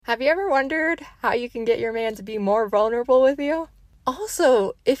Have you ever wondered how you can get your man to be more vulnerable with you?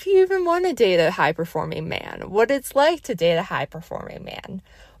 Also, if you even want to date a high-performing man, what it's like to date a high-performing man.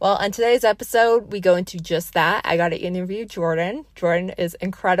 Well, on today's episode, we go into just that. I got to interview Jordan. Jordan is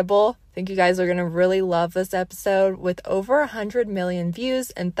incredible. I think you guys are going to really love this episode. With over 100 million views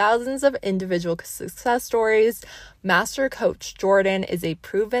and thousands of individual success stories, Master Coach Jordan is a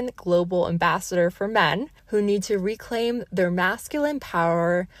proven global ambassador for men who need to reclaim their masculine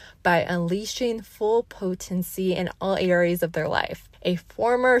power by unleashing full potency in all areas of their life. A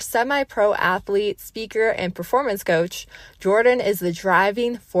former semi-pro athlete, speaker, and performance coach, Jordan is the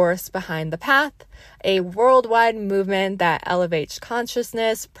driving force behind The Path, a worldwide movement that elevates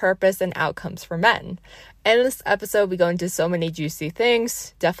consciousness, purpose, and outcomes for men. In this episode, we go into so many juicy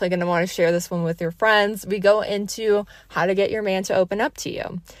things. Definitely going to want to share this one with your friends. We go into how to get your man to open up to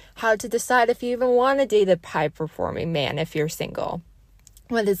you, how to decide if you even want to date a high-performing man if you're single,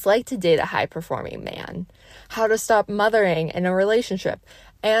 what it's like to date a high-performing man, how to stop mothering in a relationship,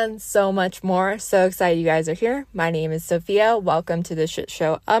 and so much more. So excited you guys are here. My name is Sophia. Welcome to the shit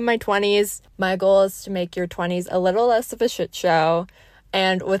show of my 20s. My goal is to make your 20s a little less of a shit show.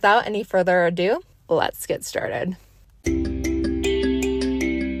 And without any further ado, let's get started.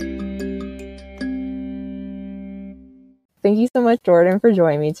 Thank you so much, Jordan, for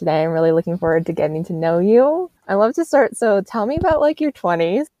joining me today. I'm really looking forward to getting to know you. I love to start. So tell me about your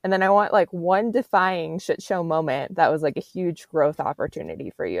 20s. And then I want one defying shit show moment that was a huge growth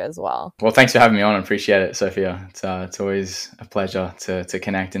opportunity for you as well. Well, thanks for having me on. I appreciate it, Sophia. It's always a pleasure to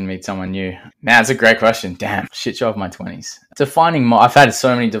connect and meet someone new. Man, it's a great question. Damn, shit show of my 20s. I've had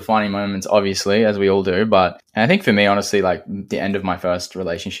so many defining moments, obviously, as we all do. But I think for me, honestly, the end of my first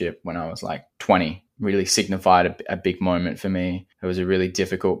relationship when I was 20 really signified a big moment for me. It was a really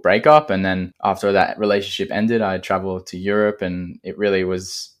difficult breakup. And then after that relationship ended, I traveled to Europe, and it really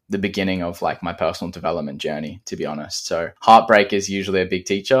was the beginning of my personal development journey, to be honest. So heartbreak is usually a big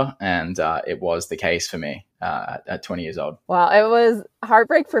teacher, and it was the case for me at 20 years old. Wow, it was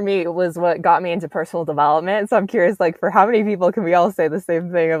heartbreak for me was what got me into personal development. So I'm curious, for how many people can we all say the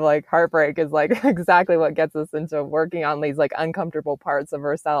same thing of heartbreak is exactly what gets us into working on these uncomfortable parts of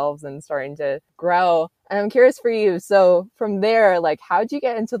ourselves and starting to grow. And I'm curious for you. So from there, how'd you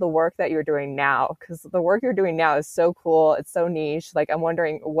get into the work that you're doing now? Because the work you're doing now is so cool. It's so niche. I'm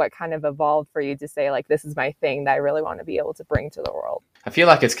wondering what kind of evolved for you to say, this is my thing that I really want to be able to bring to the world. I feel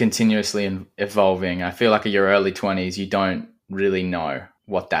like it's continuously evolving. I feel like in your early 20s, you don't really know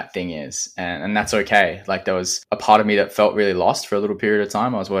what that thing is. And that's okay. There was a part of me that felt really lost for a little period of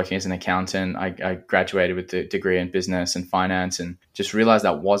time. I was working as an accountant. I graduated with a degree in business and finance and just realized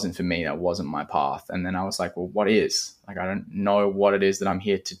that wasn't for me. That wasn't my path. And then I was well, what is? I don't know what it is that I'm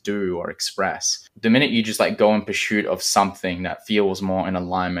here to do or express. The minute you just go in pursuit of something that feels more in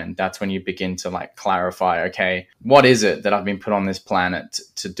alignment, that's when you begin to clarify, okay, what is it that I've been put on this planet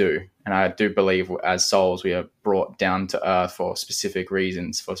to do? And I do believe as souls, we are brought down to earth for specific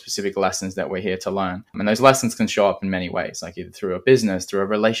reasons, for specific lessons that we're here to learn. And those lessons can show up in many ways, either through a business, through a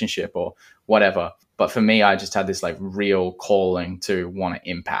relationship or whatever. But for me, I just had this real calling to want to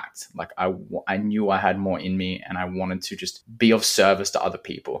impact. I knew I had more in me and I wanted to just be of service to other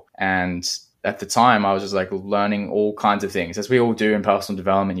people. And at the time, I was just learning all kinds of things, as we all do in personal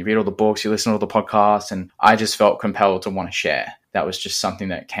development. You read all the books, you listen to all the podcasts, and I just felt compelled to want to share. That was just something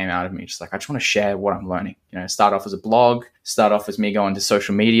that came out of me. Just I just want to share what I'm learning. Start off as a blog, start off as me going to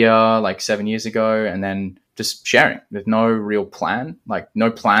social media 7 years ago, and then just sharing with no real plan,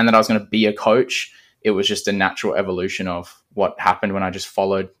 no plan that I was going to be a coach. It was just a natural evolution of what happened when I just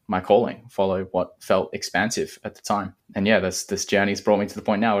followed my calling, followed what felt expansive at the time. And yeah, this journey's brought me to the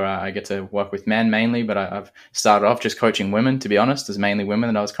point now where I get to work with men mainly, but I've started off just coaching women, to be honest. There's mainly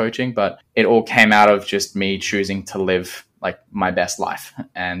women that I was coaching, but it all came out of just me choosing to live my best life.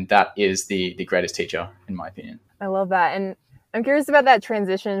 And that is the greatest teacher, in my opinion. I love that. And I'm curious about that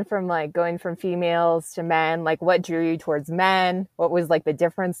transition from going from females to men. What drew you towards men? What was the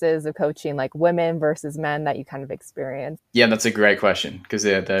differences of coaching women versus men that you kind of experienced? Yeah, that's a great question, because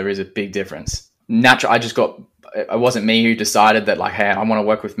there is a big difference. It wasn't me who decided that hey, I want to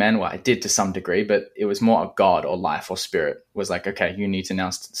work with men. Well, I did to some degree, but it was more of God or life or spirit was okay, you need to now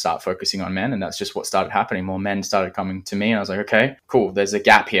start focusing on men. And that's just what started happening. More men started coming to me and I was okay, cool. There's a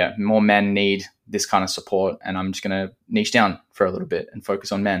gap here. More men need this kind of support, and I'm just going to niche down for a little bit and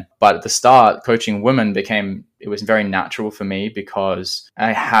focus on men. But at the start, coaching women it was very natural for me because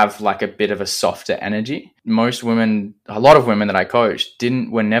I have a bit of a softer energy. A lot of women that I coached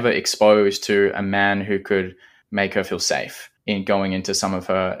were never exposed to a man who could make her feel safe. in going into some of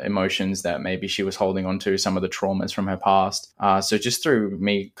her emotions that maybe she was holding on to, some of the traumas from her past. So just through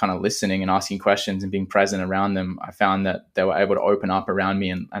me kind of listening and asking questions and being present around them, I found that they were able to open up around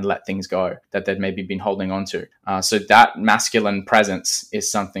me and let things go that they'd maybe been holding on to. So that masculine presence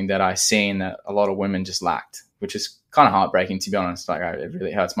is something that I seen that a lot of women just lacked, which is kind of heartbreaking, to be honest. Like, it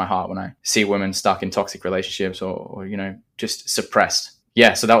really hurts my heart when I see women stuck in toxic relationships or just suppressed.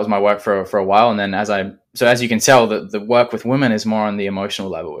 Yeah, so that was my work for a while. And then as you can tell, the work with women is more on the emotional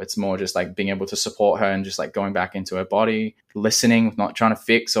level. It's more just like being able to support her and just like going back into her body, listening, not trying to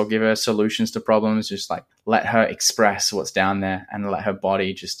fix or give her solutions to problems, just like let her express what's down there and let her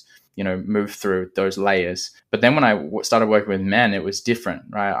body just, move through those layers. But then when I started working with men, it was different,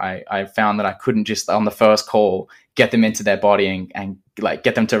 right? I found that I couldn't just on the first call get them into their body and like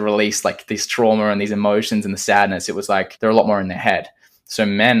get them to release like this trauma and these emotions and the sadness. It was like they're a lot more in their head. So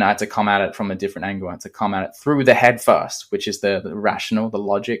men, I had to come at it from a different angle. I had to come at it through the head first, which is the rational, the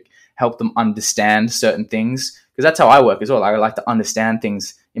logic, help them understand certain things. Because that's how I work as well. I like to understand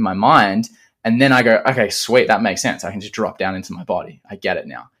things in my mind. And then I go, okay, sweet, that makes sense. I can just drop down into my body. I get it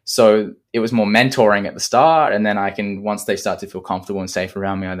now. So it was more mentoring at the start. And then I can, once they start to feel comfortable and safe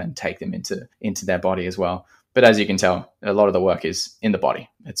around me, I then take them into their body as well. But as you can tell, a lot of the work is in the body.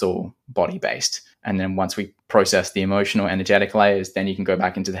 It's all body based. And then once we process the emotional, energetic layers, then you can go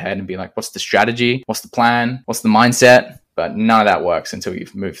back into the head and be like, what's the strategy? What's the plan? What's the mindset? But none of that works until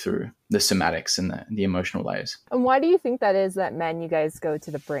you've moved through the somatics and the emotional layers. And why do you think that is that men, you guys go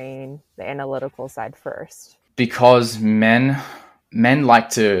to the brain, the analytical side first? Because men like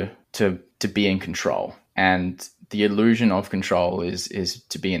to be in control. And the illusion of control is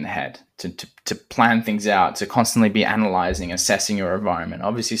to be in the head, to plan things out, to constantly be analyzing, assessing your environment.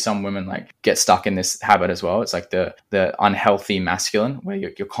 Obviously, some women like get stuck in this habit as well. It's like the unhealthy masculine, where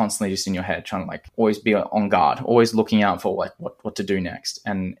you're constantly just in your head trying to like always be on guard, always looking out for like what to do next.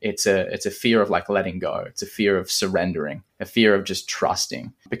 And it's a fear of like letting go. It's a fear of surrendering, a fear of just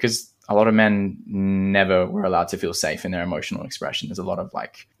trusting, because a lot of men never were allowed to feel safe in their emotional expression. There's a lot of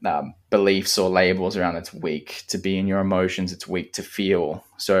like beliefs or labels around it's weak to be in your emotions. It's weak to feel.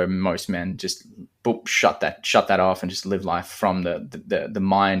 So most men just shut that off and just live life from the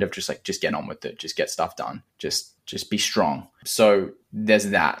mind of just get on with it, just get stuff done, just be strong. So there's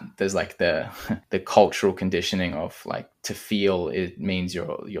that. There's like the cultural conditioning of like to feel it means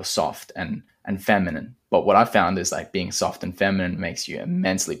you're soft and feminine. But what I found is like being soft and feminine makes you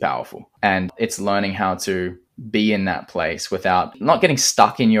immensely powerful. And it's learning how to be in that place without not getting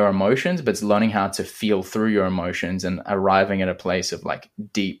stuck in your emotions, but it's learning how to feel through your emotions and arriving at a place of like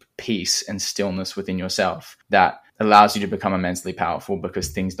deep peace and stillness within yourself that allows you to become immensely powerful because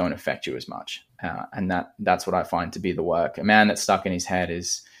things don't affect you as much. And that's what I find to be the work. A man that's stuck in his head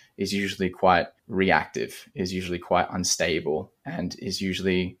is usually quite reactive, is usually quite unstable, and is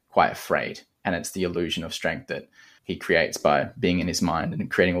usually quite afraid. And it's the illusion of strength that he creates by being in his mind and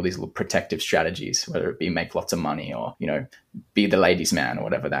creating all these little protective strategies, whether it be make lots of money or, be the ladies' man or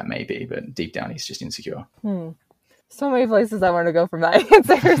whatever that may be. But deep down, he's just insecure. So many places I want to go from that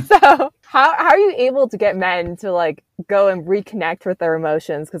answer. So how are you able to get men to like go and reconnect with their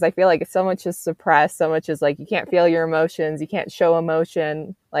emotions? Because I feel like so much is suppressed. So much is like, you can't feel your emotions. You can't show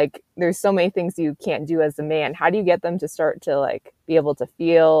emotion. Like there's so many things you can't do as a man. How do you get them to start to like be able to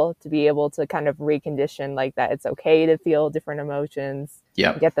feel, to be able to kind of recondition like that it's okay to feel different emotions?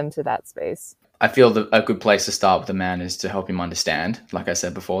 Yeah. Get them to that space. I feel that a good place to start with a man is to help him understand. Like I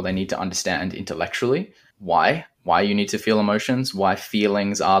said before, they need to understand intellectually why you need to feel emotions, why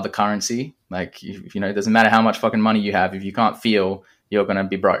feelings are the currency. Like, it doesn't matter how much fucking money you have. If you can't feel, you're going to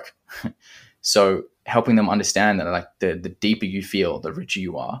be broke. So helping them understand that like the deeper you feel, the richer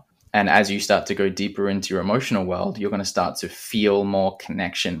you are. And as you start to go deeper into your emotional world, you're going to start to feel more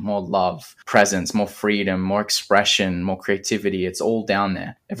connection, more love, presence, more freedom, more expression, more creativity. It's all down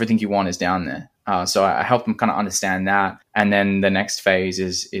there. Everything you want is down there. So I help them kind of understand that. And then the next phase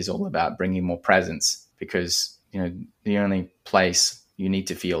is all about bringing more presence, because, the only place you need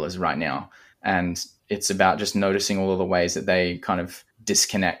to feel is right now. And it's about just noticing all of the ways that they kind of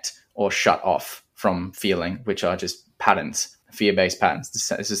disconnect or shut off from feeling, which are just patterns. Fear-based patterns.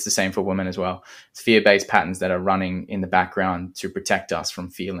 This is the same for women as well. It's fear-based patterns that are running in the background to protect us from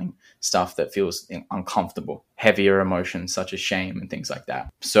feeling stuff that feels uncomfortable, heavier emotions such as shame and things like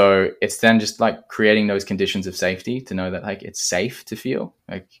that. So it's then just like creating those conditions of safety to know that like it's safe to feel.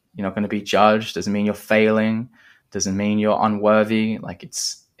 Like you're not going to be judged. Doesn't mean you're failing. Doesn't mean you're unworthy. Like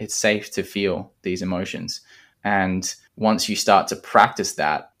it's safe to feel these emotions. And once you start to practice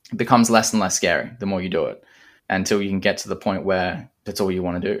that, it becomes less and less scary the more you do it, until you can get to the point where that's all you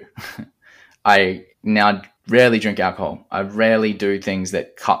want to do. I now rarely drink alcohol. I rarely do things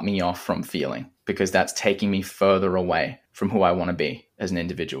that cut me off from feeling, because that's taking me further away from who I want to be as an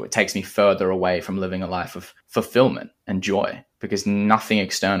individual. It takes me further away from living a life of fulfillment and joy, because nothing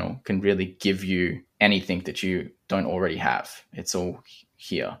external can really give you anything that you don't already have. It's all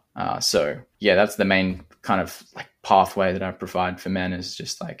here. So yeah, that's the main kind of like pathway that I provide for men, is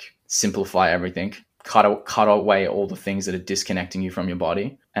just like simplify everything, cut away all the things that are disconnecting you from your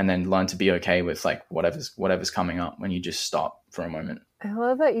body, and then learn to be okay with like whatever's coming up when you just stop for a moment. I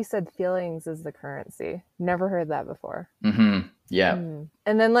love that you said feelings is the currency. Never heard that before. Mm-hmm. Yeah.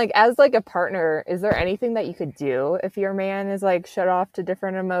 And then like as like a partner, is there anything that you could do if your man is like shut off to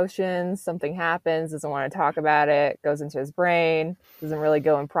different emotions, something happens, doesn't want to talk about it, goes into his brain, doesn't really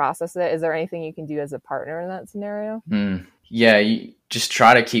go and process it? Is there anything you can do as a partner in that scenario? Yeah, you just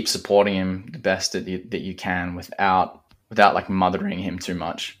try to keep supporting him the best that you can without like mothering him too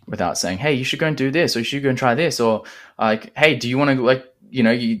much, without saying, hey, you should go and do this, or you should go and try this, or like, hey, do you want to, like, you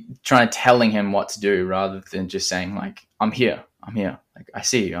know, you trying to telling him what to do rather than just saying like, I'm here, like, I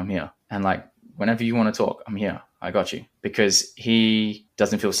see you, I'm here, and like whenever you want to talk, I'm here, I got you. Because he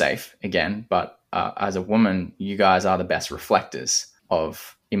doesn't feel safe again. But as a woman, you guys are the best reflectors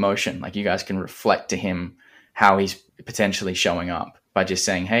of emotion. Like, you guys can reflect to him how he's potentially showing up by just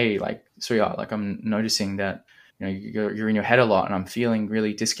saying, hey, like, sweetheart, like, I'm noticing that, you know, you're in your head a lot and I'm feeling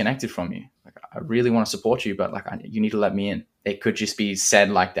really disconnected from you. Like, I really want to support you, but like, you need to let me in. It could just be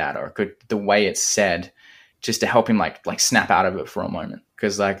said like that, or it could, the way it's said, just to help him like snap out of it for a moment.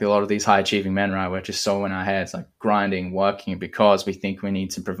 Because like a lot of these high achieving men, right, we're just so in our heads, like grinding, working, because we think we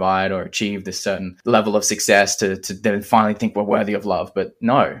need to provide or achieve this certain level of success to then finally think we're worthy of love. But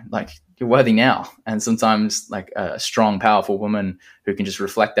no, like, you're worthy now. And sometimes like a strong, powerful woman who can just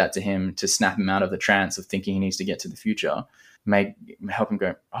reflect that to him to snap him out of the trance of thinking he needs to get to the future may help him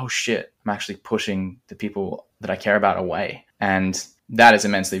go, oh shit, I'm actually pushing the people that I care about away. And that is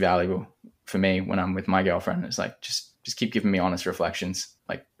immensely valuable for me when I'm with my girlfriend. It's like, just keep giving me honest reflections.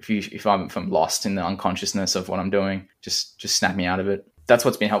 Like, if I'm lost in the unconsciousness of what I'm doing, just snap me out of it. That's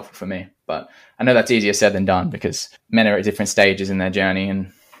what's been helpful for me. But I know that's easier said than done, because men are at different stages in their journey,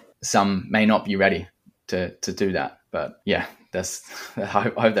 and some may not be ready to do that. But yeah,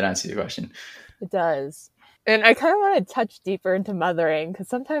 I hope that answers your question. It does. And I kind of want to touch deeper into mothering, because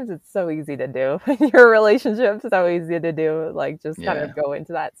sometimes it's so easy to do in your relationship. So easy to do, like, just kind of go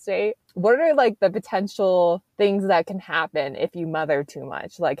into that state. What are like the potential things that can happen if you mother too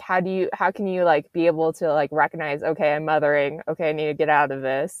much? Like, how can you like be able to like recognize, okay, I'm mothering. Okay, I need to get out of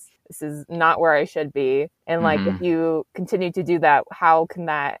this. This is not where I should be. And like, if you continue to do that, how can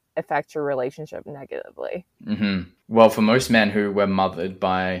that affect your relationship negatively? Well, for most men who were mothered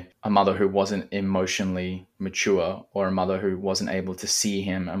by a mother who wasn't emotionally mature, or a mother who wasn't able to see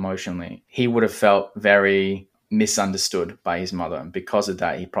him emotionally, he would have felt very misunderstood by his mother. And because of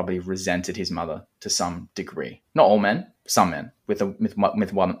that, he probably resented his mother to some degree. Not all men, some men with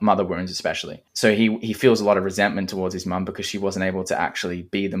mother wounds especially. So he feels a lot of resentment towards his mum because she wasn't able to actually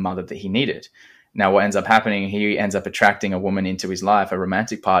be the mother that he needed. Now, what ends up happening, he ends up attracting a woman into his life, a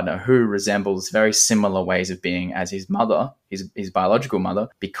romantic partner who resembles very similar ways of being as his mother, his biological mother,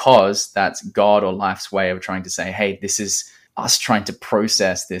 because that's God or life's way of trying to say, hey, this is us trying to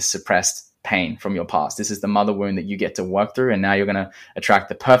process this suppressed pain from your past. This is the mother wound that you get to work through, and now you're going to attract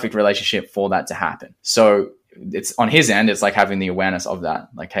the perfect relationship for that to happen. So it's on his end, it's like having the awareness of that.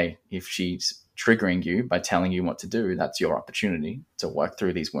 Like, hey, if she's triggering you by telling you what to do, that's your opportunity to work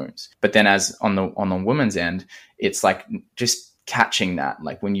through these wounds. But then as on the woman's end, it's like just catching that.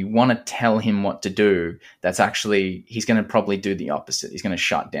 Like, when you want to tell him what to do, that's actually, he's going to probably do the opposite. He's going to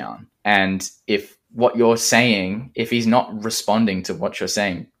shut down. And if what you're saying, if he's not responding to what you're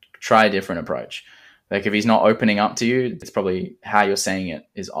saying, try a different approach. Like, if he's not opening up to you, it's probably how you're saying it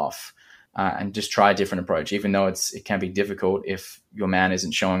is off. And just try a different approach. Even though it can be difficult if your man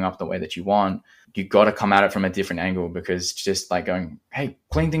isn't showing up the way that you want, you got to come at it from a different angle, because just like going, hey,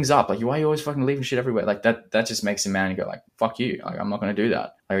 clean things up. Like, why are you always fucking leaving shit everywhere? Like that just makes a man go like, fuck you. Like, I'm not going to do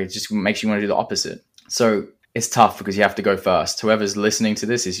that. Like, it just makes you want to do the opposite. So it's tough because you have to go first. Whoever's listening to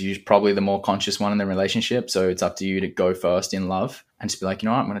this is probably the more conscious one in the relationship. So it's up to you to go first in love and just be like, you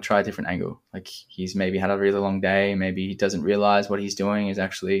know what, I'm going to try a different angle. Like, he's maybe had a really long day. Maybe he doesn't realize what he's doing is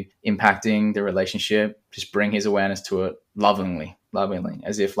actually impacting the relationship. Just bring his awareness to it lovingly,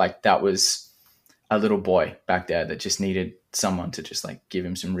 as if like that was a little boy back there that just needed someone to just like give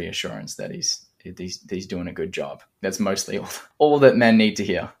him some reassurance that he's doing a good job. That's mostly all that men need to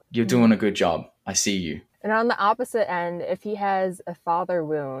hear. You're doing a good job. I see you. And on the opposite end, if he has a father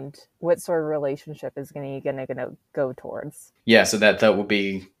wound, what sort of relationship is he gonna go towards? Yeah, so that will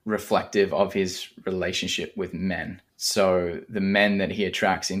be reflective of his relationship with men. So the men that he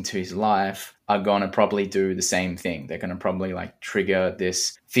attracts into his life are going to probably do the same thing. They're going to probably like trigger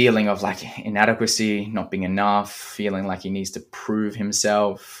this feeling of like inadequacy, not being enough, feeling like he needs to prove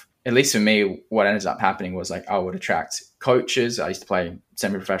himself. At least for me, what ended up happening was like I would attract coaches. I used to play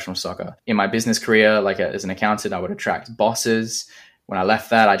semi-professional soccer. In my business career, like as an accountant, I would attract bosses. When I left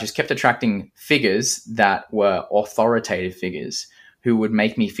that, I just kept attracting figures that were authoritative figures who would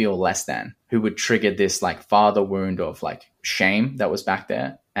make me feel less than, who would trigger this like father wound of like shame that was back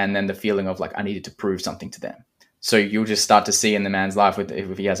there. And then the feeling of like I needed to prove something to them. So you'll just start to see in the man's life,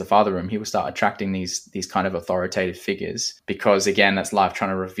 if he has a father wound, he will start attracting these kind of authoritative figures, because again, that's life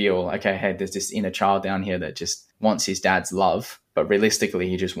trying to reveal, okay, hey, there's this inner child down here that just wants his dad's love, but realistically,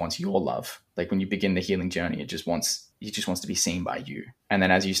 he just wants your love. Like when you begin the healing journey, he just wants to be seen by you. And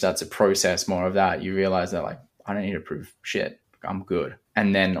then as you start to process more of that, you realize that like, I don't need to prove shit. I'm good.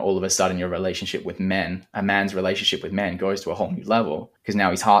 And then all of a sudden your relationship with men, a man's relationship with men goes to a whole new level, because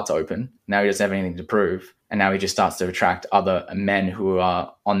now his heart's open. Now he doesn't have anything to prove. And now he just starts to attract other men who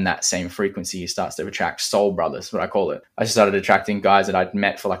are on that same frequency. He starts to attract soul brothers, what I call it. I just started attracting guys that I'd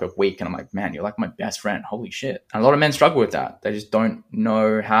met for like a week. And I'm like, man, you're like my best friend. Holy shit. And a lot of men struggle with that. They just don't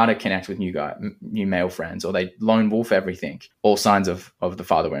know how to connect with new male friends, or they lone wolf everything. All signs of the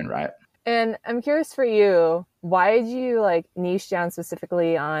father wound, right? And I'm curious for you, why did you like niche down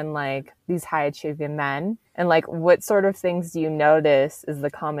specifically on like these high achieving men? And like what sort of things do you notice is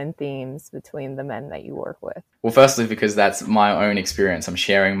the common themes between the men that you work with? Well, firstly, because that's my own experience. I'm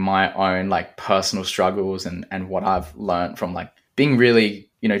sharing my own like personal struggles and what I've learned from like being really,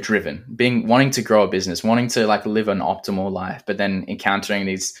 driven, wanting to grow a business, wanting to like live an optimal life, but then encountering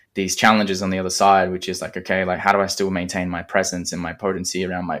these challenges on the other side, which is like, okay, like how do I still maintain my presence and my potency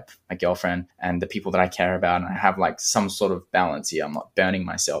around my girlfriend and the people that I care about? And I have like some sort of balance here. I'm not burning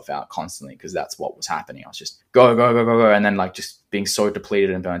myself out constantly, because that's what was happening. I was just go. And then like just being so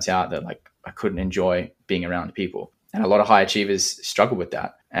depleted and burnt out that like I couldn't enjoy being around people. And a lot of high achievers struggle with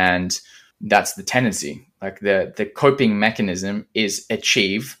that. And that's the tendency. Like the coping mechanism is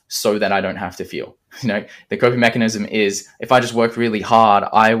achieve so that I don't have to feel. The coping mechanism is if I just work really hard,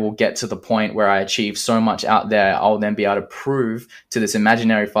 I will get to the point where I achieve so much out there. I'll then be able to prove to this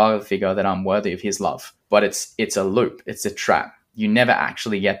imaginary father figure that I'm worthy of his love. But it's a loop. It's a trap. You never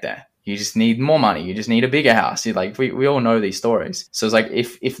actually get there. You just need more money. You just need a bigger house. We all know these stories. So it's like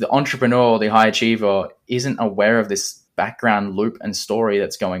if the entrepreneur or the high achiever isn't aware of this background loop and story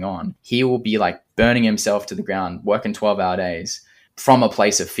that's going on, he will be like burning himself to the ground, working 12-hour days from a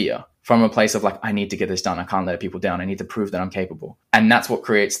place of fear, from a place of like, I need to get this done. I can't let people down. I need to prove that I'm capable. And that's what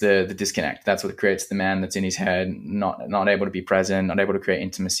creates the disconnect. That's what creates the man that's in his head, not able to be present, not able to create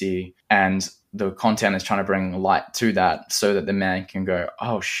intimacy. And the content is trying to bring light to that so that the man can go,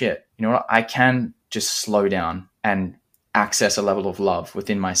 oh shit, you know what? I can just slow down and access a level of love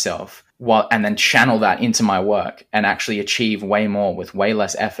within myself, and then channel that into my work and actually achieve way more with way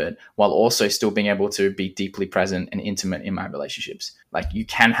less effort, while also still being able to be deeply present and intimate in my relationships. Like you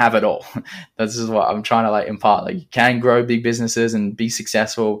can have it all. This is what I'm trying to like impart. Like you can grow big businesses and be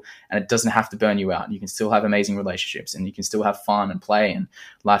successful, and it doesn't have to burn you out. You can still have amazing relationships, and you can still have fun and play, and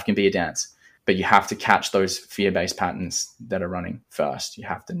life can be a dance. But you have to catch those fear-based patterns that are running first. You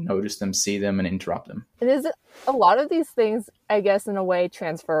have to notice them, see them, and interrupt them. And is it a lot of these things, I guess, in a way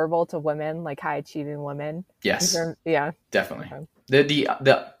transferable to women, like high-achieving women? Yes. Yeah. Definitely. Okay.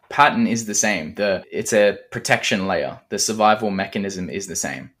 The pattern is the same. It's a protection layer. The survival mechanism is the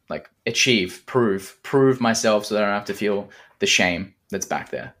same. Like achieve, prove myself so that I don't have to feel the shame that's back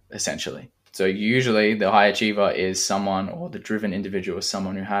there, essentially. So usually the high achiever is someone, or the driven individual is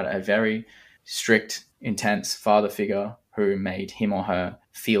someone who had a very strict, intense father figure who made him or her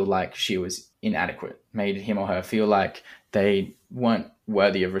feel like she was inadequate, made him or her feel like they weren't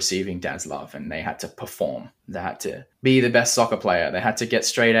worthy of receiving dad's love, and they had to perform. They had to be the best soccer player. They had to get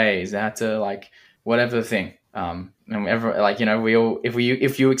straight A's. They had to like whatever the thing. And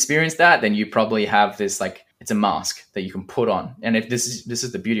if you experience that, then you probably have this like, it's a mask that you can put on. And if this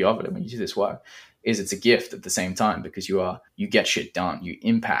is the beauty of it when you do this work, is it's a gift at the same time, because you get shit done, you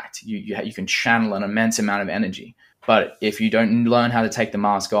impact, you can channel an immense amount of energy. But if you don't learn how to take the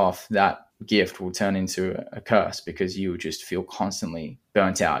mask off, that gift will turn into a curse, because you will just feel constantly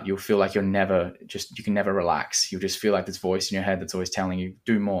burnt out. You'll feel like you can never relax. You'll just feel like this voice in your head that's always telling you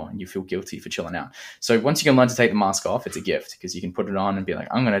do more, and you feel guilty for chilling out. So once you can learn to take the mask off, it's a gift, because you can put it on and be like,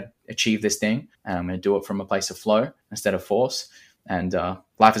 I'm going to achieve this thing, and I'm going to do it from a place of flow instead of force. And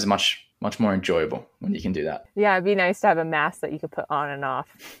life is much much more enjoyable when you can do that. Yeah, it'd be nice to have a mask that you could put on and off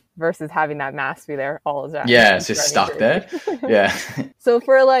versus having that mask be there all the time. Yeah, it's just stuck there. Yeah. So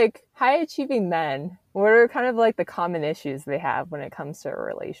for like high achieving men, what are kind of like the common issues they have when it comes to a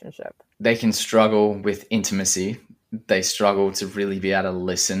relationship? They can struggle with intimacy. They struggle to really be able to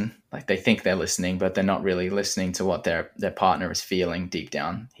listen. Like they think they're listening, but they're not really listening to what their partner is feeling deep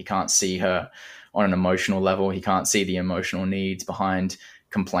down. He can't see her on an emotional level. He can't see the emotional needs behind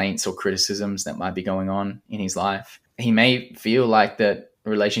complaints or criticisms that might be going on in his life. He may feel like that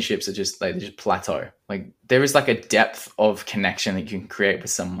relationships are just like, they just plateau. Like there is like a depth of connection that you can create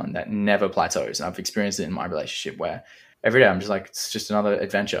with someone that never plateaus. And I've experienced it in my relationship where every day I'm just like, it's just another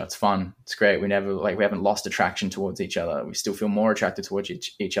adventure. It's fun. It's great. We haven't lost attraction towards each other. We still feel more attracted towards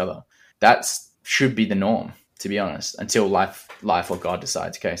each other. That should be the norm, to be honest, until life or God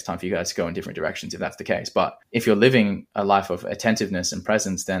decides, okay, it's time for you guys to go in different directions if that's the case. But if you're living a life of attentiveness and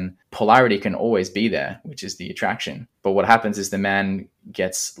presence, then polarity can always be there, which is the attraction. But what happens is the man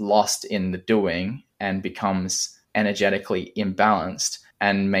gets lost in the doing and becomes energetically imbalanced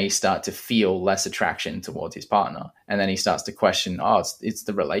and may start to feel less attraction towards his partner. And then he starts to question, it's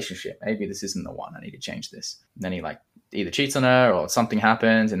the relationship. Maybe this isn't the one. I need to change this. And then he like either cheats on her or something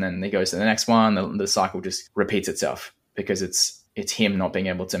happens. And then he goes to the next one. The cycle just repeats itself because it's him not being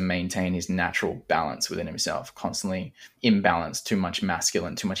able to maintain his natural balance within himself, constantly imbalanced, too much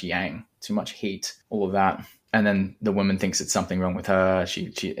masculine, too much yang, too much heat, all of that. And then the woman thinks it's something wrong with her.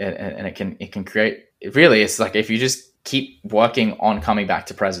 And it can create, it's like if you just keep working on coming back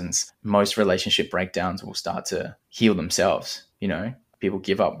to presence, most relationship breakdowns will start to heal themselves. You know, people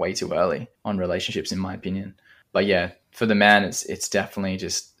give up way too early on relationships, in my opinion. But yeah, for the man, it's definitely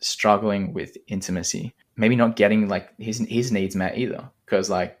just struggling with intimacy. Maybe not getting like his needs met either. Because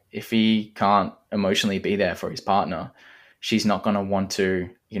like if he can't emotionally be there for his partner, she's not going to want to,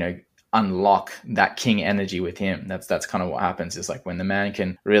 unlock that king energy with him. That's kind of what happens is like when the man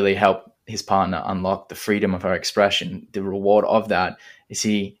can really help his partner unlock the freedom of her expression, the reward of that is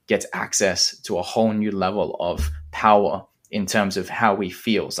he gets access to a whole new level of power in terms of how he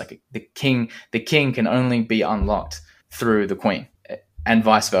feels. Like the king can only be unlocked through the queen and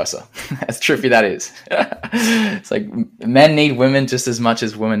vice versa. As trippy that is. It's like men need women just as much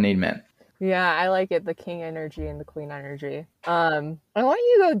as women need men. Yeah, I like it. The king energy and the queen energy. I want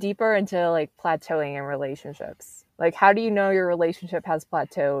you to go deeper into like plateauing in relationships. Like, how do you know your relationship has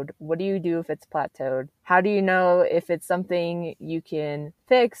plateaued? What do you do if it's plateaued? How do you know if it's something you can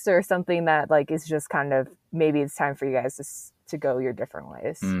fix or something that like is just kind of, maybe it's time for you guys to go your different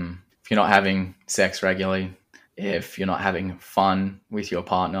ways? If you're not having sex regularly, if you're not having fun with your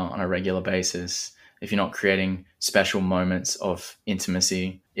partner on a regular basis, if you're not creating special moments of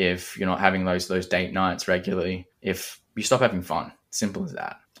intimacy, if you're not having those date nights regularly, if you stop having fun, simple as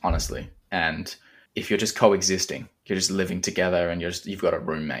that, honestly. And if you're just coexisting, you're just living together and you've got a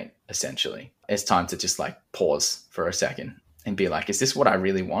roommate, essentially, it's time to just like pause for a second and be like, is this what I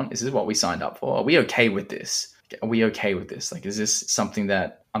really want? Is this what we signed up for? Are we okay with this? Are we okay with this? Like, is this something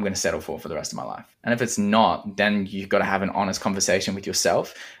that I'm going to settle for the rest of my life? And if it's not, then you've got to have an honest conversation with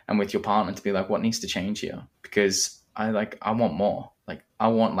yourself and with your partner to be like, what needs to change here? Because I want more. Like, I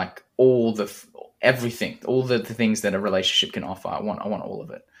want like everything, all the things that a relationship can offer. I want all of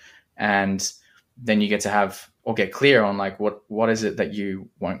it. And then you get to have or get clear on like what is it that you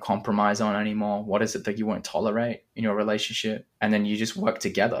won't compromise on anymore? What is it that you won't tolerate in your relationship? And then you just work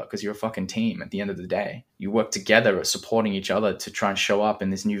together because you're a fucking team at the end of the day. You work together at supporting each other to try and show up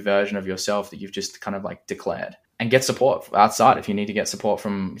in this new version of yourself that you've just kind of like declared. And get support outside if you need to get support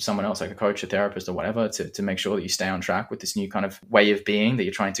from someone else, like a coach, a therapist or whatever, to make sure that you stay on track with this new kind of way of being that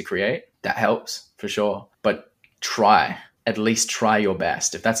you're trying to create. That helps for sure. But at least try your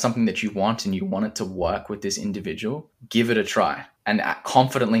best. If that's something that you want and you want it to work with this individual, give it a try and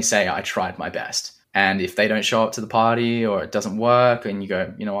confidently say, I tried my best. And if they don't show up to the party or it doesn't work and you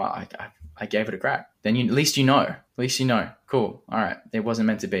go, you know what, I gave it a crack, then at least you know. Cool. All right. It wasn't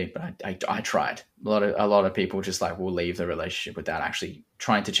meant to be, but I tried. A lot of people just like will leave the relationship without actually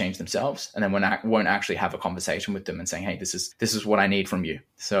trying to change themselves, and then won't actually have a conversation with them and saying, hey, this is what I need from you.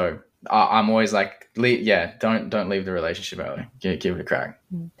 So I'm always like, don't leave the relationship early. Give it a crack.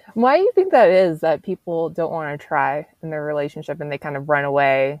 Why do you think that is, that people don't want to try in their relationship and they kind of run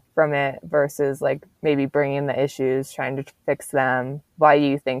away from it versus like maybe bringing the issues, trying to fix them? Why do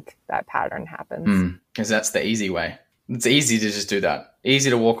you think that pattern happens? Because that's the easy way. It's easy to just do that. Easy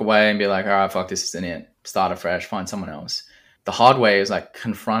to walk away and be like, all right, fuck, this isn't it. Start afresh, find someone else. The hard way is like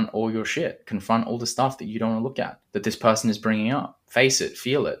confront all your shit. Confront all the stuff that you don't want to look at, that this person is bringing up. Face it,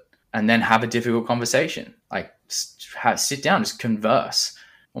 feel it, and then have a difficult conversation. Like sit down, just converse.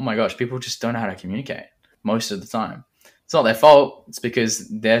 oh my gosh, people just don't know how to communicate most of the time. It's not their fault. It's because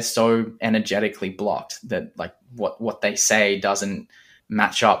they're so energetically blocked that like what they say doesn't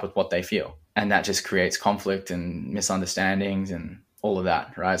match up with what they feel. And that just creates conflict and misunderstandings and all of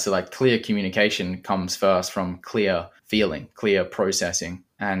that, right? So like clear communication comes first from clear feeling, clear processing.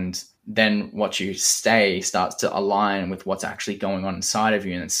 And then what you say starts to align with what's actually going on inside of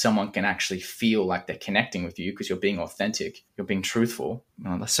you. And someone can actually feel like they're connecting with you because you're being authentic, you're being truthful.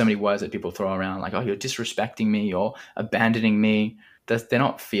 There's so many words that people throw around like, oh, you're disrespecting me, you're abandoning me. They're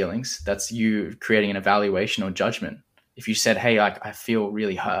not feelings. That's you creating an evaluation or judgment. If you said, hey, like I feel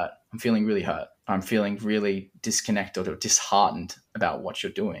really hurt, I'm feeling really hurt, I'm feeling really disconnected or disheartened about what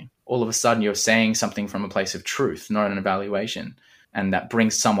you're doing. All of a sudden you're saying something from a place of truth, not an evaluation. And that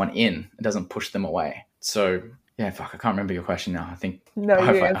brings someone in. It doesn't push them away. So yeah, I can't remember your question now. I think I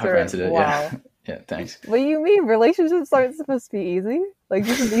hope I've answered it. Wow. Yeah. Yeah, thanks. What do you mean? Relationships aren't supposed to be easy? Like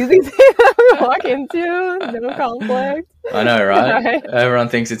just an easy thing that we walk into, no conflict. I know, right? Right? Everyone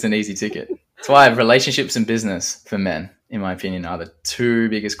thinks it's an easy ticket. That's why relationships and business for men, in my opinion, are the two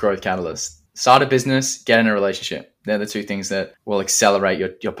biggest growth catalysts. Start a business, get in a relationship. They're the two things that will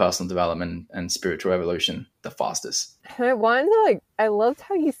accelerate your personal development and spiritual evolution the fastest. I wanted to I loved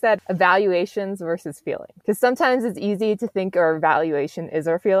how you said evaluations versus feelings. Because sometimes it's easy to think our evaluation is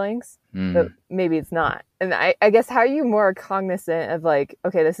our feelings, but maybe it's not. And I guess how are you more cognizant of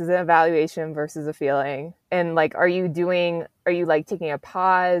okay, this is an evaluation versus a feeling? And are you taking a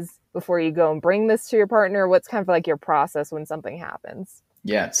pause before you go and bring this to your partner? What's kind of your process when something happens?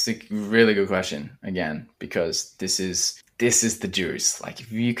 Yeah, it's a really good question again, because this is the juice.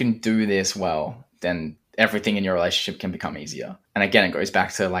 If you can do this well, then everything in your relationship can become easier. And again, it goes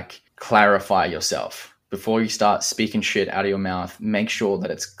back to clarify yourself. Before you start speaking shit out of your mouth, make sure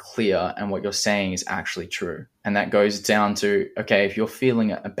that it's clear and what you're saying is actually true. And that goes down to, okay, if you're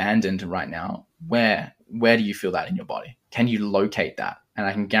feeling abandoned right now, where do you feel that in your body? Can you locate that? And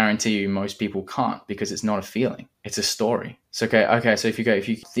I can guarantee you most people can't, because it's not a feeling. It's a story. So, okay. So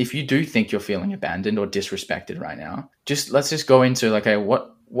if you do think you're feeling abandoned or disrespected right now, let's just go into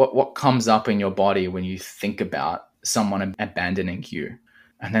what comes up in your body when you think about someone abandoning you.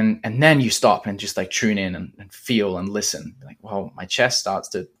 And then you stop and just tune in and feel and listen. Well, my chest starts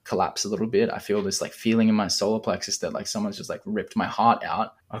to collapse a little bit. I feel this feeling in my solar plexus that someone's just ripped my heart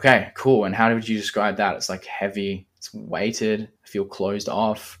out. Okay, cool. And how would you describe that? It's heavy, it's weighted, I feel closed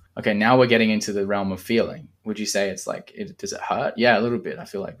off. Okay, now we're getting into the realm of feeling. Would you say it's does it hurt? Yeah, a little bit. I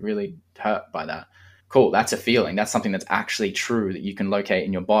feel really hurt by that. Cool, that's a feeling. That's something that's actually true that you can locate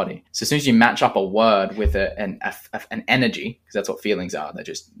in your body. So as soon as you match up a word with an energy, because that's what feelings are, they're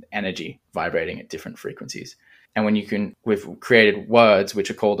just energy vibrating at different frequencies. And we've created words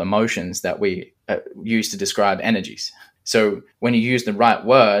which are called emotions that we use to describe energies. So when you use the right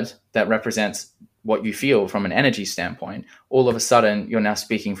word that represents what you feel from an energy standpoint, all of a sudden you're now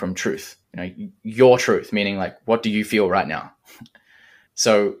speaking from truth. Your truth, meaning what do you feel right now?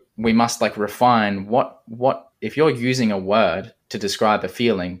 So we must refine what if you're using a word to describe a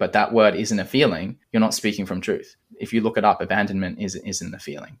feeling, but that word isn't a feeling, you're not speaking from truth. If you look it up, abandonment isn't a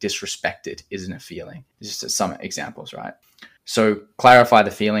feeling. Disrespected isn't a feeling. Just some examples, right? So clarify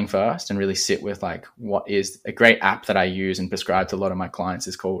the feeling first and really sit with what is a great app that I use and prescribe to a lot of my clients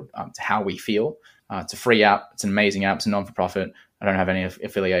is called How We Feel. It's a free app. It's an amazing app. It's a non-for-profit. I don't have any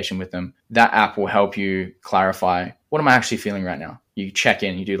affiliation with them. That app will help you clarify, what am I actually feeling right now? You check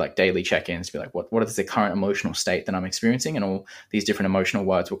in, you do daily check-ins, be what is the current emotional state that I'm experiencing? And all these different emotional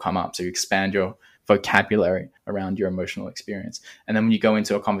words will come up. So you expand your vocabulary around your emotional experience. And then when you go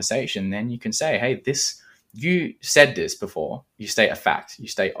into a conversation, then you can say, hey, you said this before. You state a fact, you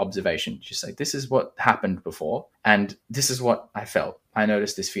state observation. You say, this is what happened before, and this is what I felt. I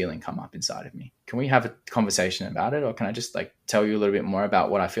noticed this feeling come up inside of me. Can we have a conversation about it? Or can I just tell you a little bit more about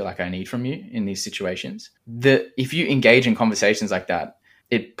what I feel I need from you in these situations? If you engage in conversations like that,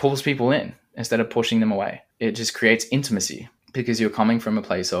 it pulls people in instead of pushing them away. It just creates intimacy because you're coming from a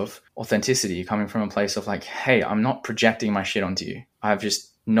place of authenticity. You're coming from a place of hey, I'm not projecting my shit onto you. I've just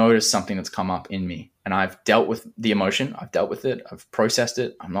noticed something that's come up in me and I've dealt with the emotion. I've dealt with it. I've processed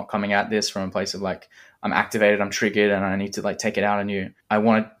it. I'm not coming at this from a place of I'm activated, I'm triggered, and I need to take it out on you. I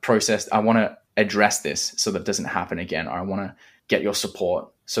want to process, I want to address this so that it doesn't happen again. Or I want to get your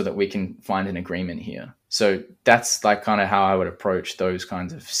support so that we can find an agreement here. So that's kind of how I would approach those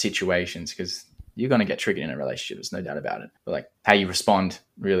kinds of situations, because you're going to get triggered in a relationship. There's no doubt about it. But how you respond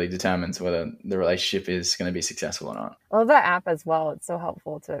really determines whether the relationship is going to be successful or not. I love that app as well. It's so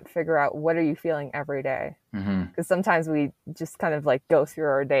helpful to figure out what are you feeling every day. Because sometimes we just kind of go through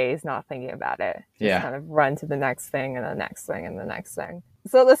our days not thinking about it. Just kind of run to the next thing and the next thing and the next thing.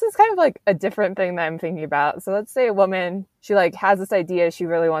 So this is kind of like a different thing that I'm thinking about. So let's say a woman, she like has this idea she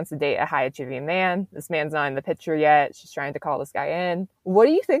really wants to date a high achieving man. This man's not in the picture yet. She's trying to call this guy in. What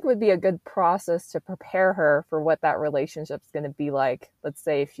do you think would be a good process to prepare her for what that relationship's going to be like? Let's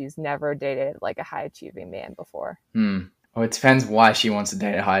say if she's never dated like a high achieving man before. Well, it depends why she wants to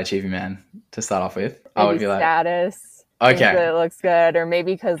date a high achieving man to start off with. Maybe I would be like, status. okay, It looks good, or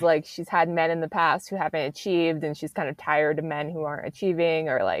maybe because like she's had men in the past who haven't achieved and she's kind of tired of men who aren't achieving,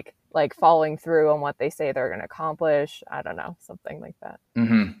 or like following through on what they say they're going to accomplish. I don't know, something like that.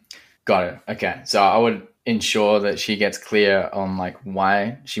 Got it. Okay, so I would ensure that she gets clear on like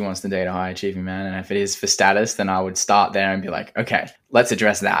why she wants to date a high achieving man, and if it is for status, then I would start there and be like, okay, let's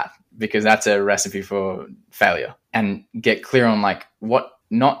address that, because that's a recipe for failure. And get clear on like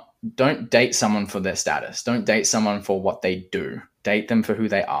don't date someone for their status. Don't date someone for what they do. Date them for who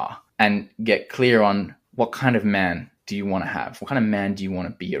they are, and get clear on what kind of man do you want to have? What kind of man do you want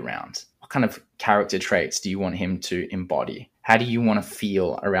to be around? What kind of character traits do you want him to embody? How do you want to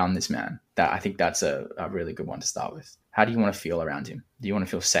feel around this man? I think that's a really good one to start with. How do you want to feel around him? Do you want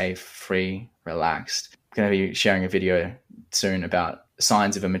to feel safe, free, relaxed? I'm going to be sharing a video soon about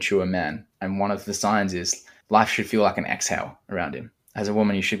signs of a mature man. And one of the signs is life should feel like an exhale around him. As a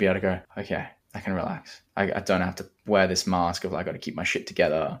woman, you should be able to go, okay, I can relax. I don't have to wear this mask of like, I got to keep my shit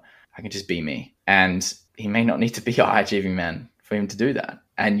together. I can just be me. And he may not need to be a high achieving man for him to do that.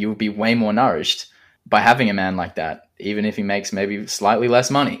 And you'll be way more nourished by having a man like that. Even if he makes maybe slightly less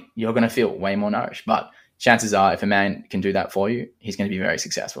money, you're going to feel way more nourished. But chances are, if a man can do that for you, he's going to be very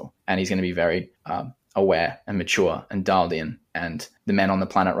successful, and he's going to be very aware and mature and dialed in. And the men on the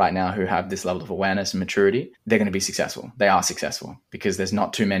planet right now who have this level of awareness and maturity, they're going to be successful. They are successful because there's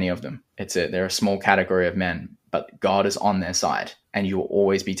not too many of them. They're a small category of men, but God is on their side, and you will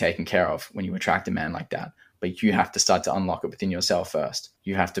always be taken care of when you attract a man like that. But you have to start to unlock it within yourself first.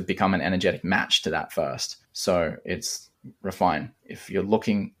 You have to become an energetic match to that first. So it's refine. If you're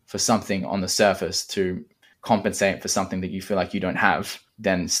looking for something on the surface to compensate for something that you feel like you don't have,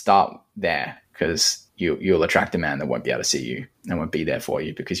 then start there, because you'll attract a man that won't be able to see you and won't be there for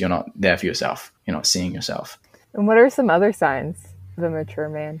you, because you're not there for yourself. You're not seeing yourself. And what are some other signs of a mature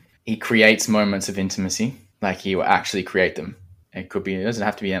man? He creates moments of intimacy. Like, he will actually create them. It doesn't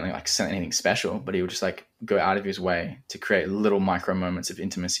have to be anything special, but he will just like go out of his way to create little micro moments of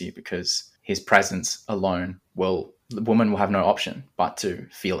intimacy, because his presence alone the woman will have no option but to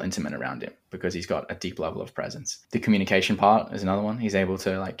feel intimate around him, because he's got a deep level of presence. The communication part is another one. He's able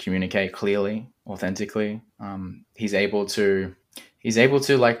to like communicate clearly, authentically. He's able to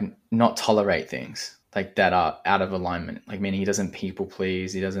like not tolerate things like that are out of alignment. Like, meaning he doesn't people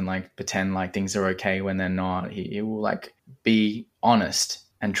please. He doesn't like pretend like things are okay when they're not. He will like be honest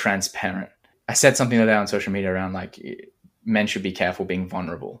and transparent. I said something the other day on social media around like men should be careful being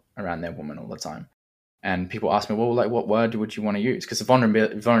vulnerable around their woman all the time. And people ask me, well, like, what word would you want to use? Because the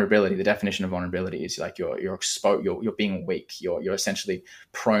vulnerability, the definition of vulnerability is like you're exposed, you're being weak, you're essentially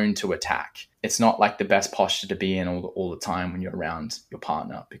prone to attack. It's not like the best posture to be in all the time when you're around your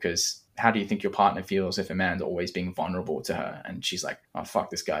partner, because how do you think your partner feels if a man's always being vulnerable to her and she's like, oh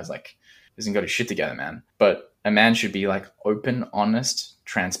fuck, this guy's like doesn't got his shit together, man. But a man should be like open, honest,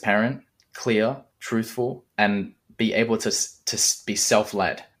 transparent, clear, truthful, and be able to be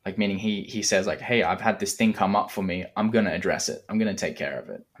self-led. Like, meaning he says like, hey, I've had this thing come up for me. I'm going to address it. I'm going to take care of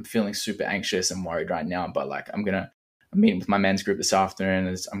it. I'm feeling super anxious and worried right now, but like, I'm meeting with my men's group this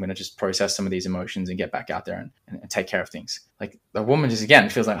afternoon. I'm going to just process some of these emotions and get back out there and take care of things. Like, the woman just, again,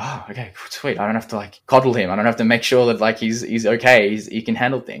 feels like, oh, okay, sweet. I don't have to like coddle him. I don't have to make sure that like he's okay. He can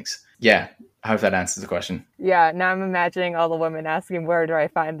handle things. Yeah. I hope that answers the question. Yeah, now I'm imagining all the women asking, where do I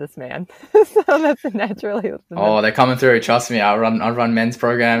find this man? So that's naturally. Oh, they're coming through. Trust me, I run men's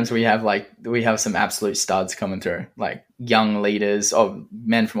programs. We have some absolute studs coming through, like young leaders of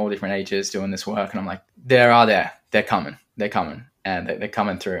men from all different ages doing this work. And I'm like, they're coming, and they're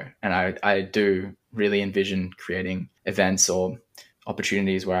coming through. And I do really envision creating events or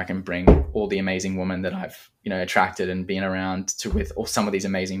opportunities where I can bring all the amazing women that I've, attracted and been around with all some of these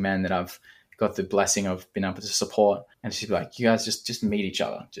amazing men that I've got the blessing of being able to support, and she'd be like, you guys just meet each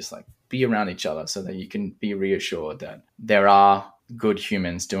other, just like be around each other, so that you can be reassured that there are good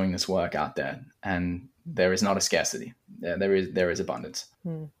humans doing this work out there, and there is not a scarcity. There is abundance.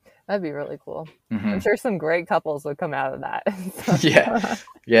 That'd be really cool. Mm-hmm. I'm sure some great couples would come out of that.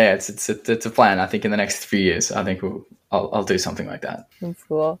 Yeah. It's a plan. I think in the next few years, I think I'll do something like that. That's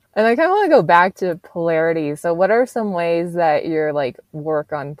cool. And I kind of want to go back to polarity. So what are some ways that you're like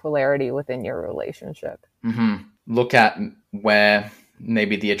work on polarity within your relationship? Mm-hmm. Look at where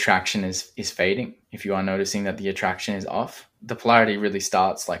maybe the attraction is fading. if you are noticing that the attraction is off, the polarity really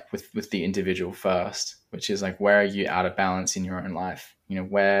starts like with the individual first, which is like, where are you out of balance in your own life? You know,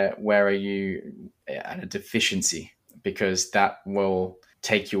 where are you at a deficiency? Because that will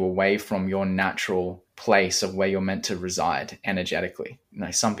take you away from your natural place of where you're meant to reside energetically.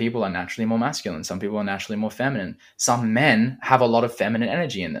 Like, some people are naturally more masculine, some people are naturally more feminine. Some men have a lot of feminine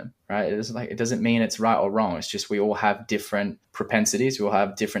energy in them, right? It doesn't mean it's right or wrong. It's just we all have different propensities, we all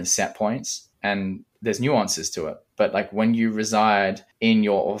have different set points, and there's nuances to it. But like, when you reside in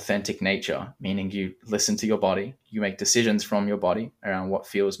your authentic nature, meaning you listen to your body, you make decisions from your body around what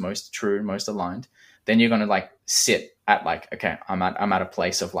feels most true, most aligned, then you're going to like sit at like, okay, I'm at a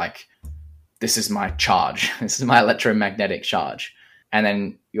place of like, this is my charge. This is my electromagnetic charge. And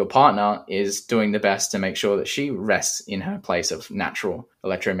then your partner is doing the best to make sure that she rests in her place of natural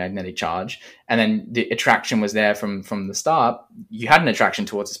electromagnetic charge. And then the attraction was there from the start. You had an attraction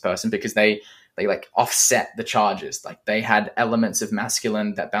towards this person because they like offset the charges. Like, they had elements of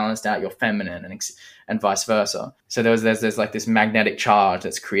masculine that balanced out your feminine, and vice versa. So there's like this magnetic charge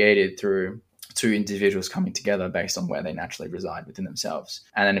that's created through two individuals coming together based on where they naturally reside within themselves.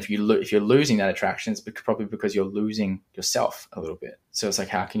 And then if you're losing that attraction, it's probably because you're losing yourself a little bit. So it's like,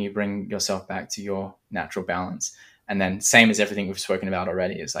 how can you bring yourself back to your natural balance? And then, same as everything we've spoken about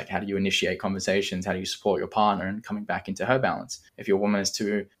already, is like, how do you initiate conversations? How do you support your partner and coming back into her balance? If your woman is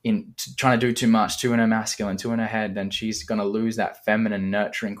trying to do too much, too in her masculine, too in her head, then she's going to lose that feminine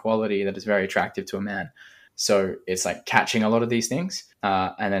nurturing quality that is very attractive to a man. So it's like catching a lot of these things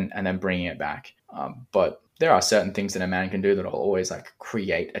and then bringing it back. But there are certain things that a man can do that will always like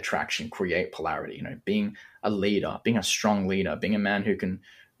create attraction, create polarity. You know, being a leader, being a strong leader, being a man who can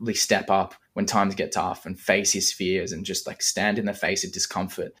really step up when times get tough and face his fears and just like stand in the face of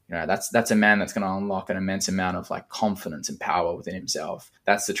discomfort. You know, that's a man that's going to unlock an immense amount of like confidence and power within himself.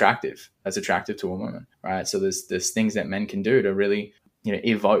 That's attractive. That's attractive to a woman, right? So there's things that men can do to really, you know,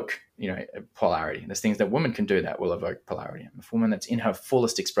 evoke, you know, polarity. There's things that women can do that will evoke polarity. A woman that's in her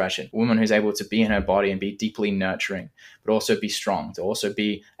fullest expression, a woman who's able to be in her body and be deeply nurturing, but also be strong, to also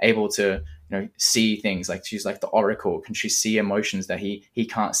be able to, you know, see things. Like, she's like the oracle. Can she see emotions that he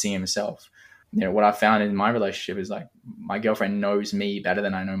can't see himself? You know, what I found in my relationship is like, my girlfriend knows me better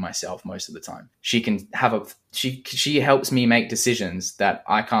than I know myself most of the time. She can have she helps me make decisions that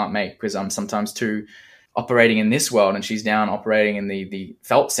I can't make because I'm sometimes too operating in this world, and she's down operating in the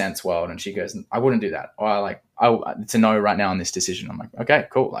felt sense world, and she goes, I wouldn't do that, or it's a no right now on this decision. I'm like, okay,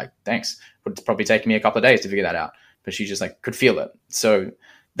 cool, like, thanks, but it's probably taken me a couple of days to figure that out. But she just like could feel it. So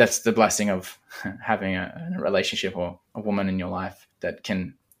that's the blessing of having a relationship or a woman in your life that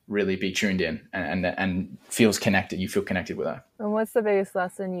can really be tuned in and feels connected. You feel connected with her. And what's the biggest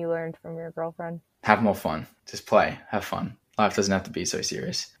lesson you learned from your girlfriend? Have more fun. Just play, have fun. Life doesn't have to be so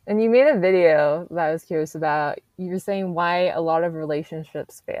serious. And you made a video that I was curious about. You were saying why a lot of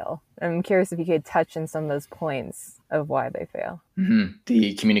relationships fail. I'm curious if you could touch on some of those points of why they fail. Mm-hmm.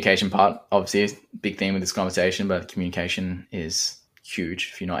 The communication part, obviously, is a big theme with this conversation, but communication is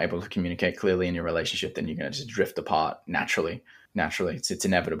huge. If you're not able to communicate clearly in your relationship, then you're going to just drift apart naturally. It's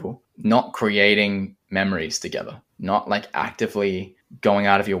inevitable. Not creating memories together, not like actively going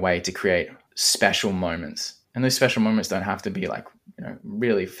out of your way to create special moments. And those special moments don't have to be like, you know,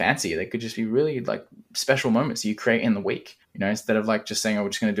 really fancy. They could just be really like special moments you create in the week, you know, instead of like just saying, oh, we're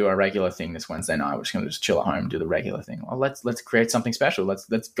just going to do a regular thing this Wednesday night. We're just going to just chill at home and do the regular thing. Well, let's create something special.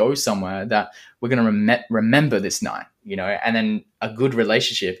 Let's go somewhere that we're going to remember this night, you know. And then a good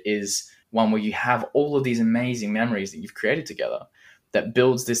relationship is one where you have all of these amazing memories that you've created together that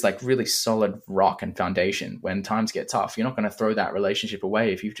builds this like really solid rock and foundation. When times get tough, you're not going to throw that relationship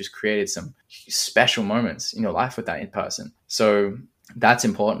away if you've just created some special moments in your life with that in person. So that's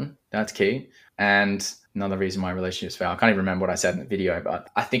important. That's key. And another reason why relationships fail, I can't even remember what I said in the video, but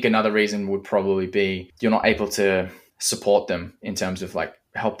I think another reason would probably be you're not able to support them in terms of like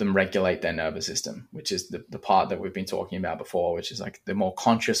help them regulate their nervous system, which is the part that we've been talking about before, which is like the more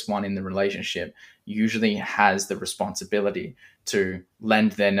conscious one in the relationship usually has the responsibility to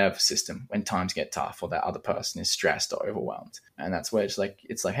lend their nervous system when times get tough or that other person is stressed or overwhelmed. And that's where it's like,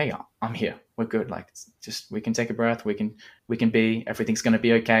 hey, I'm here. We're good. Like, it's just, we can take a breath. We can be, everything's going to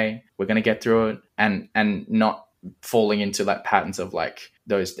be okay. We're going to get through it, and not falling into like patterns of like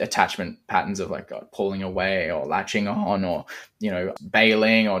those attachment patterns of like pulling away or latching on or, you know,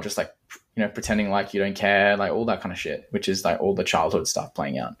 bailing or just like, you know, pretending like you don't care, like all that kind of shit, which is like all the childhood stuff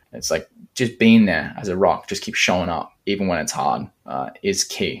playing out. It's like just being there as a rock, just keep showing up even when it's hard, is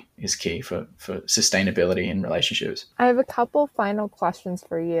key for sustainability in relationships. I have a couple final questions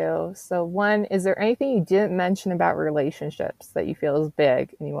for you. So one, is there anything you didn't mention about relationships that you feel is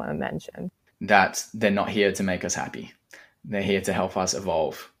big and you want to mention? that they're not here to make us happy. They're here to help us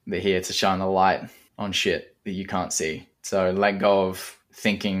evolve. They're here to shine the light on shit that you can't see. So let go of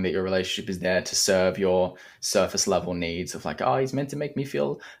thinking that your relationship is there to serve your surface level needs of like, oh, he's meant to make me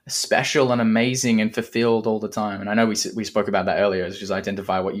feel special and amazing and fulfilled all the time. And I know we spoke about that earlier, is just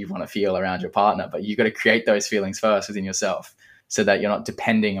identify what you want to feel around your partner, but you got to create those feelings first within yourself so that you're not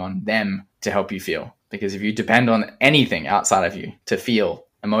depending on them to help you feel. Because if you depend on anything outside of you to feel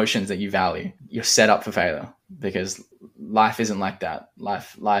emotions that you value, you're set up for failure, because life isn't like that.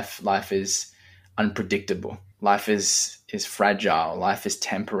 Life is unpredictable. Life is fragile. Life is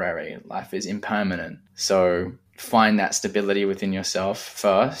temporary. Life is impermanent. So find that stability within yourself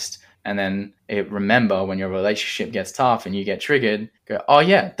first. And then remember, when your relationship gets tough and you get triggered, go, oh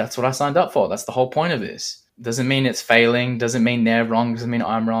yeah, that's what I signed up for. That's the whole point of this. Doesn't mean it's failing. Doesn't mean they're wrong. Doesn't mean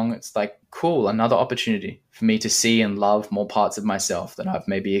I'm wrong. It's like, cool, another opportunity for me to see and love more parts of myself that I've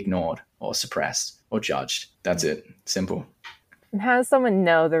maybe ignored or suppressed or judged. That's it. Simple. And how does someone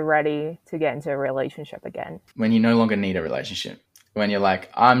know they're ready to get into a relationship again? When you no longer need a relationship. When you're like,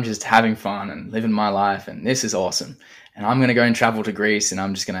 I'm just having fun and living my life and this is awesome. And I'm going to go and travel to Greece and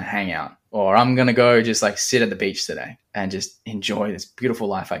I'm just going to hang out. Or I'm going to go just like sit at the beach today and just enjoy this beautiful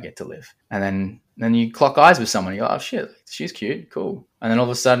life I get to live. And then you clock eyes with someone. You're like, oh shit, she's cute. Cool. And then all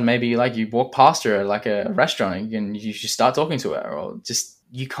of a sudden, maybe like you walk past her at like a restaurant and you just start talking to her. Or just,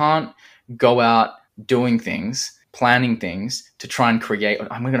 you can't go out doing things, planning things to try and create,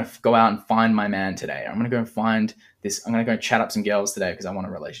 I'm going to go out and find my man today. I'm going to go and find this. I'm going to go chat up some girls today because I want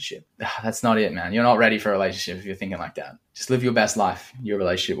a relationship. That's not it, man. You're not ready for a relationship if you're thinking like that. Just live your best life. Your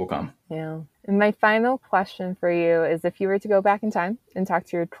relationship will come. Yeah. And my final question for you is, if you were to go back in time and talk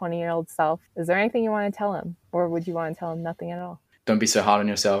to your 20-year-old self, is there anything you want to tell him? Or would you want to tell him nothing at all? Don't be so hard on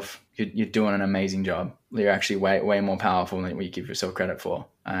yourself. You're doing an amazing job. You're actually way more powerful than what you give yourself credit for.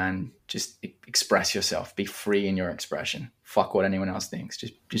 And just express yourself. Be free in your expression. Fuck what anyone else thinks.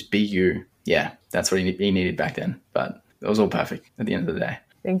 Just be you. Yeah, that's what he needed back then. But it was all perfect at the end of the day.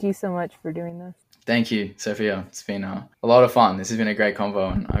 Thank you so much for doing this. Thank you, Sophia. It's been a lot of fun. This has been a great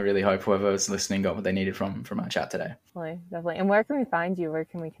convo, and I really hope whoever's listening got what they needed from our chat today. Definitely. And where can we find you? Where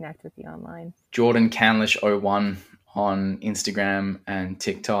can we connect with you online? Jordan Candlish 01 on Instagram and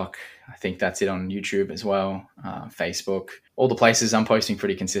TikTok. I think that's it on YouTube as well. Facebook. All the places I'm posting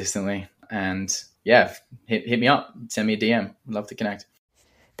pretty consistently. And yeah, hit me up. Send me a DM. I'd love to connect.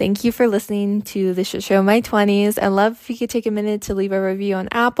 Thank you for listening to The Shit Show My 20s. I'd love if you could take a minute to leave a review on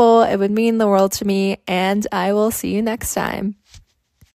Apple. It would mean the world to me, and I will see you next time.